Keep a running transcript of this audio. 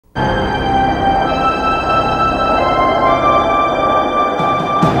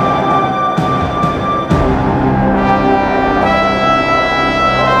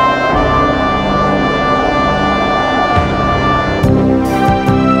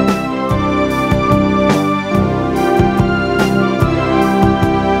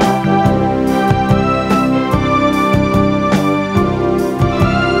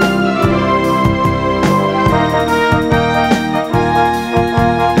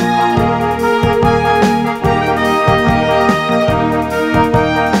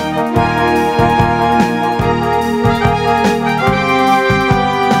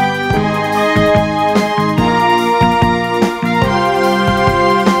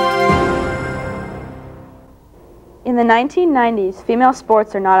1990s, female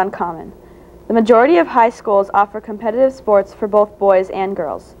sports are not uncommon. The majority of high schools offer competitive sports for both boys and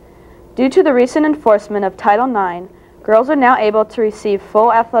girls. Due to the recent enforcement of Title IX, girls are now able to receive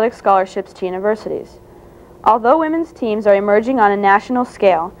full athletic scholarships to universities. Although women's teams are emerging on a national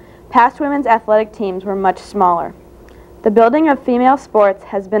scale, past women's athletic teams were much smaller. The building of female sports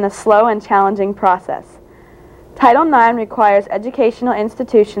has been a slow and challenging process. Title IX requires educational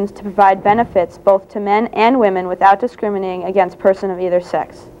institutions to provide benefits both to men and women without discriminating against persons of either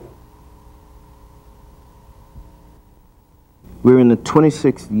sex. We're in the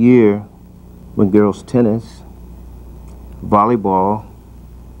 26th year when girls tennis, volleyball,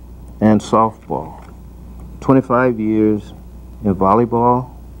 and softball. 25 years in volleyball,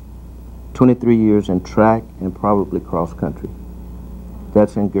 23 years in track, and probably cross country.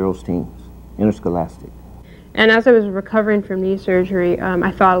 That's in girls' teams, interscholastic. And as I was recovering from knee surgery,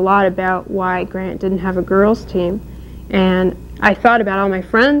 I thought a lot about why Grant didn't have a girls' team. And I thought about all my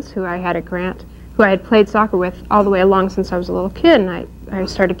friends who I had at Grant, who I had played soccer with all the way along since I was a little kid. And I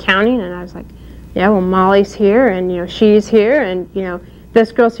started counting, and I was like, yeah, well, Molly's here, and, you know, she's here, and, you know,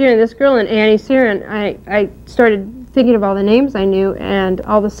 this girl's here, and this girl, and Annie's here. And I started thinking of all the names I knew, and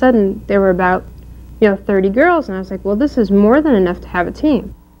all of a sudden there were about, you know, 30 girls. And I was like, well, this is more than enough to have a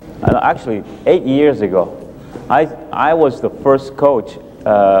team. Actually, 8 years ago, I was the first coach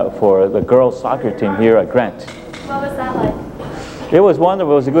for the girls' soccer team here at Grant. What was that like? It was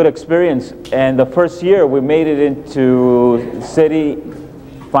wonderful. It was a good experience. And the first year, we made it into city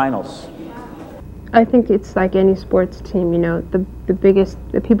finals. I think it's like any sports team, you know, the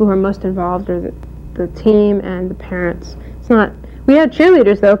people who are most involved are the team and the parents. It's not, we had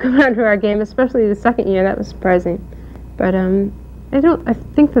cheerleaders though come out to our game, especially the second year. That was surprising. But I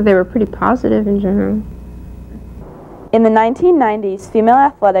think that they were pretty positive in general. In the 1990s, female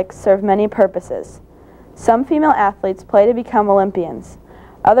athletics served many purposes. Some female athletes play to become Olympians.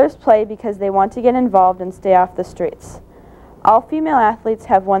 Others play because they want to get involved and stay off the streets. All female athletes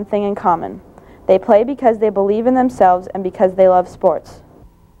have one thing in common. They play because they believe in themselves and because they love sports.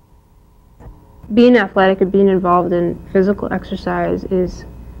 Being athletic and being involved in physical exercise is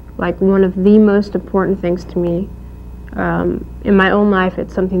like one of the most important things to me. In my own life,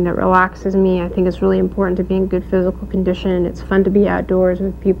 it's something that relaxes me. I think it's really important to be in good physical condition. It's fun to be outdoors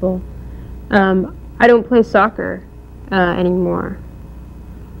with people. I don't play soccer anymore.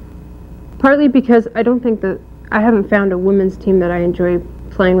 Partly because I don't think that I haven't found a women's team that I enjoy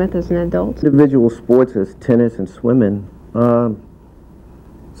playing with as an adult. Individual sports as tennis and swimming,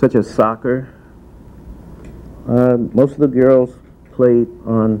 such as soccer, most of the girls played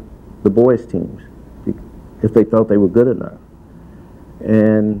on the boys' teams if they thought they were good enough.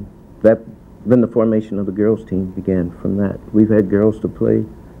 And then the formation of the girls' team began from that. We've had girls to play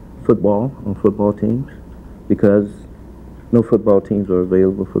football on football teams because no football teams are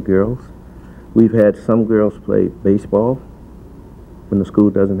available for girls. We've had some girls play baseball. When the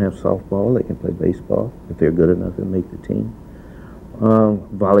school doesn't have softball, they can play baseball if they're good enough and make the team.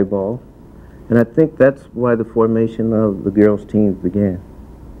 Volleyball. And I think that's why the formation of the girls' teams began.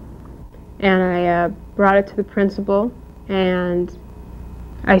 And I brought it to the principal, and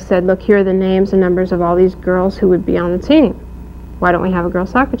I said, look, here are the names and numbers of all these girls who would be on the team. Why don't we have a girls'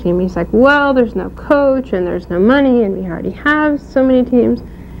 soccer team? He's like, well, there's no coach, and there's no money, and we already have so many teams.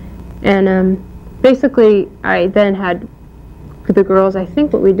 And basically, I then had the girls, I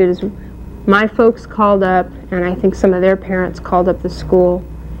think what we did is my folks called up, and I think some of their parents called up the school,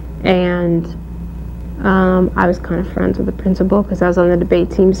 and I was kind of friends with the principal because I was on the debate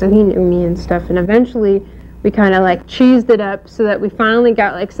team, so he knew me and stuff. And eventually, we kind of like cheesed it up so that we finally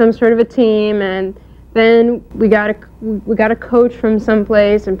got like some sort of a team. And then we got a coach from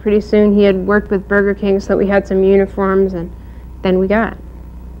someplace, and pretty soon he had worked with Burger King, so that we had some uniforms, and then we got.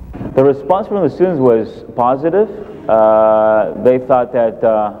 The response from the students was positive. They thought that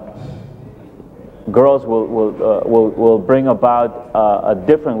girls will bring about a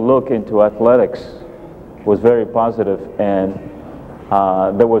different look into athletics. Was very positive, and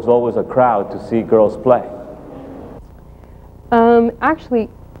there was always a crowd to see girls play. Actually,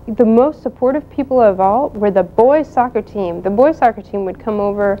 the most supportive people of all were the boys' soccer team. The boys' soccer team would come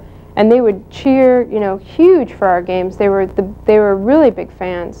over, and they would cheer, you know, huge for our games. They were really big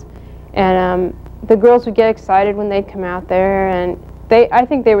fans, and the girls would get excited when they'd come out there, and I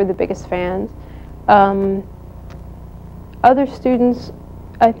think they were the biggest fans. Other students,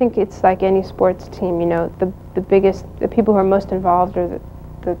 I think it's like any sports team, you know, the people who are most involved are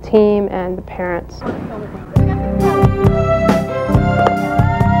the team and the parents.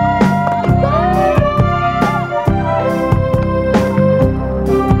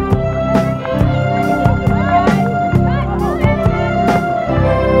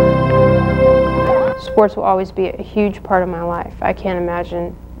 sports will always be a huge part of my life. I can't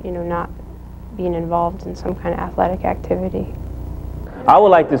imagine, you know, not being involved in some kind of athletic activity. I would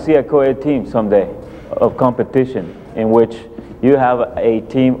like to see a co-ed team someday of competition in which you have a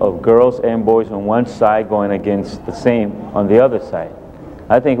team of girls and boys on one side going against the same on the other side.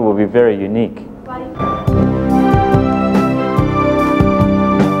 I think it will be very unique.